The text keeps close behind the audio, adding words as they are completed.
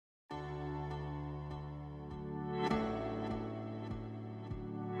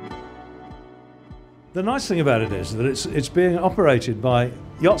The nice thing about it is that it's being operated by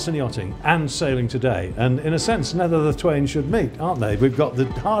Yachts and Yachting and Sailing Today, and in a sense neither the twain should meet, aren't they? We've got the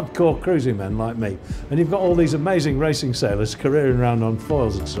hardcore cruising men like me, and you've got all these amazing racing sailors careering around on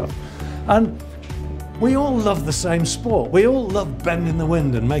foils and stuff. And we all love the same sport. We all love bending the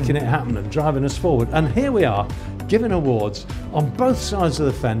wind and making it happen and driving us forward. And here we are giving awards on both sides of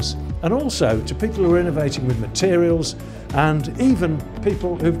the fence, and also to people who are innovating with materials and even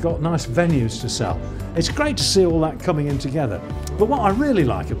people who've got nice venues to sell. It's great to see all that coming in together. But what I really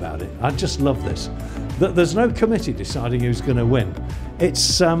like about it, I just love this, that there's no committee deciding who's going to win.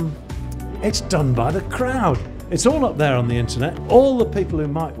 It's done by the crowd. It's all up there on the internet. All the people who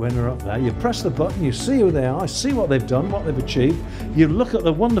might win are up there. You press the button, you see who they are, see what they've done, what they've achieved. You look at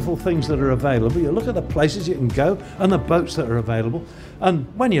the wonderful things that are available. You look at the places you can go and the boats that are available. And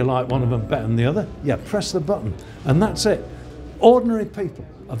when you like one of them better than the other, you press the button. And that's it. Ordinary people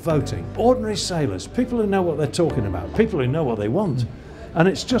are voting. Ordinary sailors, people who know what they're talking about, people who know what they want. And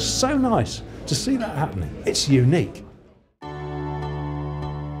it's just so nice to see that happening. It's unique.